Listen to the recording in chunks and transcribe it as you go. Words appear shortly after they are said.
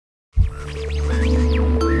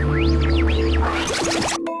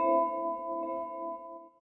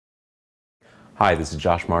Hi, this is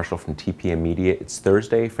Josh Marshall from TPM Media. It's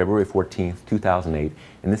Thursday, February 14th, 2008,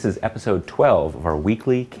 and this is episode 12 of our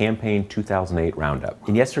weekly Campaign 2008 Roundup.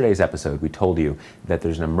 In yesterday's episode, we told you that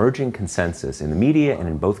there's an emerging consensus in the media and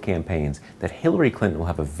in both campaigns that Hillary Clinton will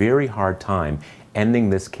have a very hard time ending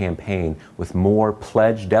this campaign with more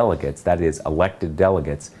pledged delegates, that is, elected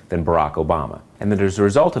delegates, than Barack Obama. And that as a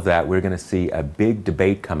result of that, we're going to see a big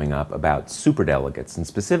debate coming up about superdelegates, and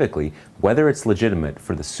specifically whether it's legitimate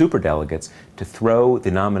for the superdelegates to throw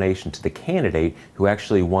the nomination to the candidate who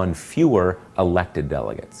actually won fewer elected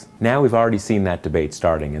delegates. Now we've already seen that debate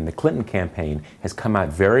starting, and the Clinton campaign has come out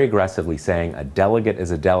very aggressively saying a delegate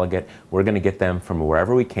is a delegate. We're going to get them from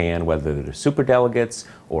wherever we can, whether they're superdelegates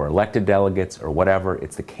or elected delegates or whatever.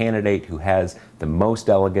 It's the candidate who has the most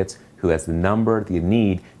delegates, who has the number, the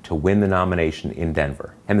need to win the nomination in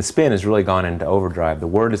Denver. And the spin has really gone into overdrive. The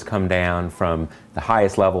word has come down from the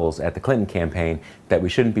highest levels at the Clinton campaign that we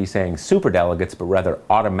shouldn't be saying superdelegates, but rather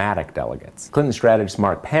automatic delegates. Clinton strategist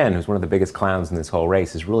Mark Penn, who's one of the biggest clowns in this whole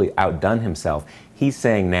race, has really outdone himself. He's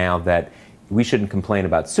saying now that we shouldn't complain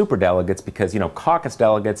about superdelegates because, caucus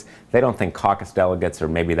delegates, they don't think caucus delegates are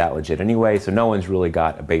maybe that legit anyway, so no one's really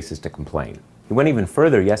got a basis to complain. He went even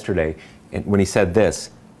further yesterday when he said this: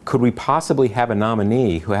 could we possibly have a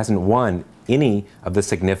nominee who hasn't won any of the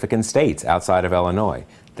significant states outside of Illinois?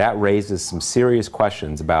 That raises some serious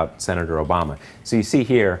questions about Senator Obama. So you see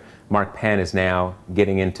here, Mark Penn is now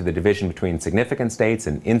getting into the division between significant states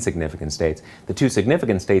and insignificant states. The two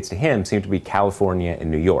significant states to him seem to be California and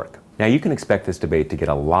New York. Now, you can expect this debate to get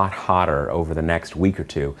a lot hotter over the next week or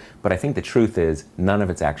two, but I think the truth is none of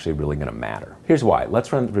it's actually really going to matter. Here's why.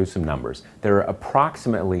 Let's run through some numbers. There are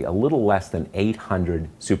approximately a little less than 800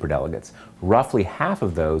 superdelegates. Roughly half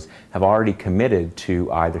of those have already committed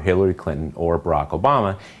to either Hillary Clinton or Barack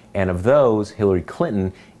Obama, and of those, Hillary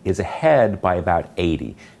Clinton is ahead by about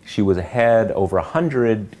 80. She was ahead over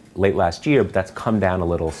 100 late last year, but that's come down a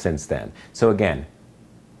little since then. So again,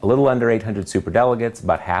 a little under 800 superdelegates,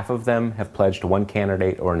 about half of them have pledged to one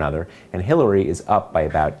candidate or another, and Hillary is up by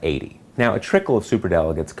about 80. Now, a trickle of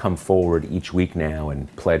superdelegates come forward each week now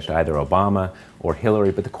and pledge to either Obama or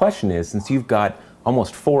Hillary, but the question is, since you've got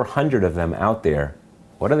almost 400 of them out there,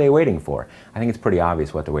 what are they waiting for? I think it's pretty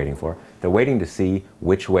obvious what they're waiting for. They're waiting to see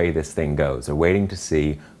which way this thing goes. They're waiting to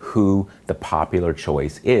see who the popular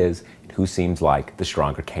choice is, who seems like the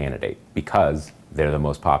stronger candidate, because they're the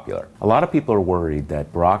most popular. A lot of people are worried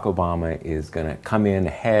that Barack Obama is going to come in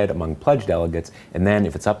ahead among pledged delegates, and then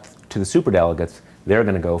if it's up to the superdelegates, they're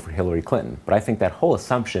going to go for Hillary Clinton. But I think that whole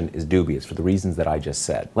assumption is dubious for the reasons that I just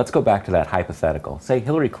said. Let's go back to that hypothetical. Say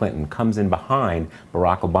Hillary Clinton comes in behind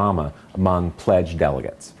Barack Obama among pledged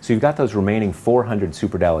delegates. So you've got those remaining 400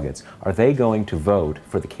 superdelegates. Are they going to vote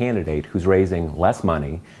for the candidate who's raising less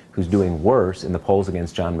money, who's doing worse in the polls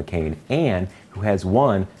against John McCain, and who has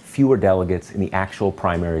won fewer delegates in the actual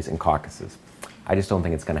primaries and caucuses? I just don't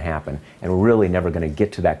think it's going to happen, and we're really never going to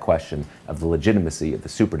get to that question of the legitimacy of the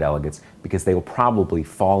superdelegates because they will probably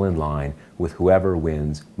fall in line with whoever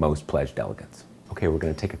wins most pledged delegates. Okay, we're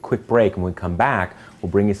going to take a quick break, and when we come back,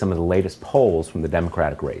 we'll bring you some of the latest polls from the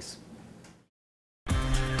Democratic race.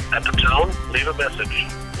 At the tone, leave a message.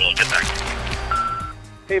 We'll get back to you.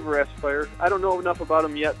 Hey, Fire. I don't know enough about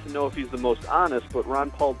him yet to know if he's the most honest, but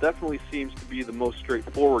Ron Paul definitely seems to be the most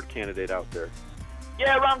straightforward candidate out there.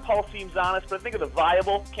 Yeah, Ron Paul seems honest, but I think of the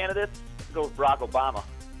viable candidates, let's go with Barack Obama.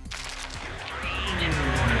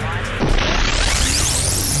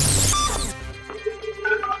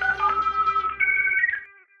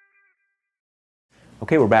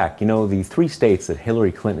 Okay, we're back. The three states that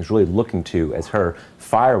Hillary Clinton is really looking to as her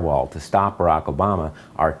firewall to stop Barack Obama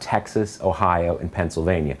are Texas, Ohio, and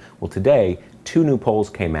Pennsylvania. Well, today, two new polls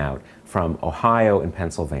came out from Ohio and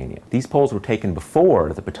Pennsylvania. These polls were taken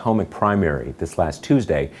before the Potomac primary this last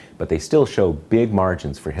Tuesday, but they still show big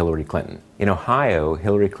margins for Hillary Clinton. In Ohio,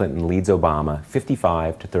 Hillary Clinton leads Obama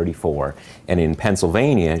 55-34, and in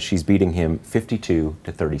Pennsylvania, she's beating him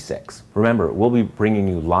 52-36. Remember, we'll be bringing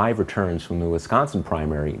you live returns from the Wisconsin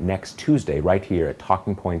primary next Tuesday right here at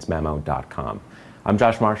TalkingPointsMemo.com. I'm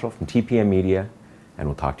Josh Marshall from TPM Media, and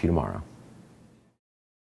we'll talk to you tomorrow.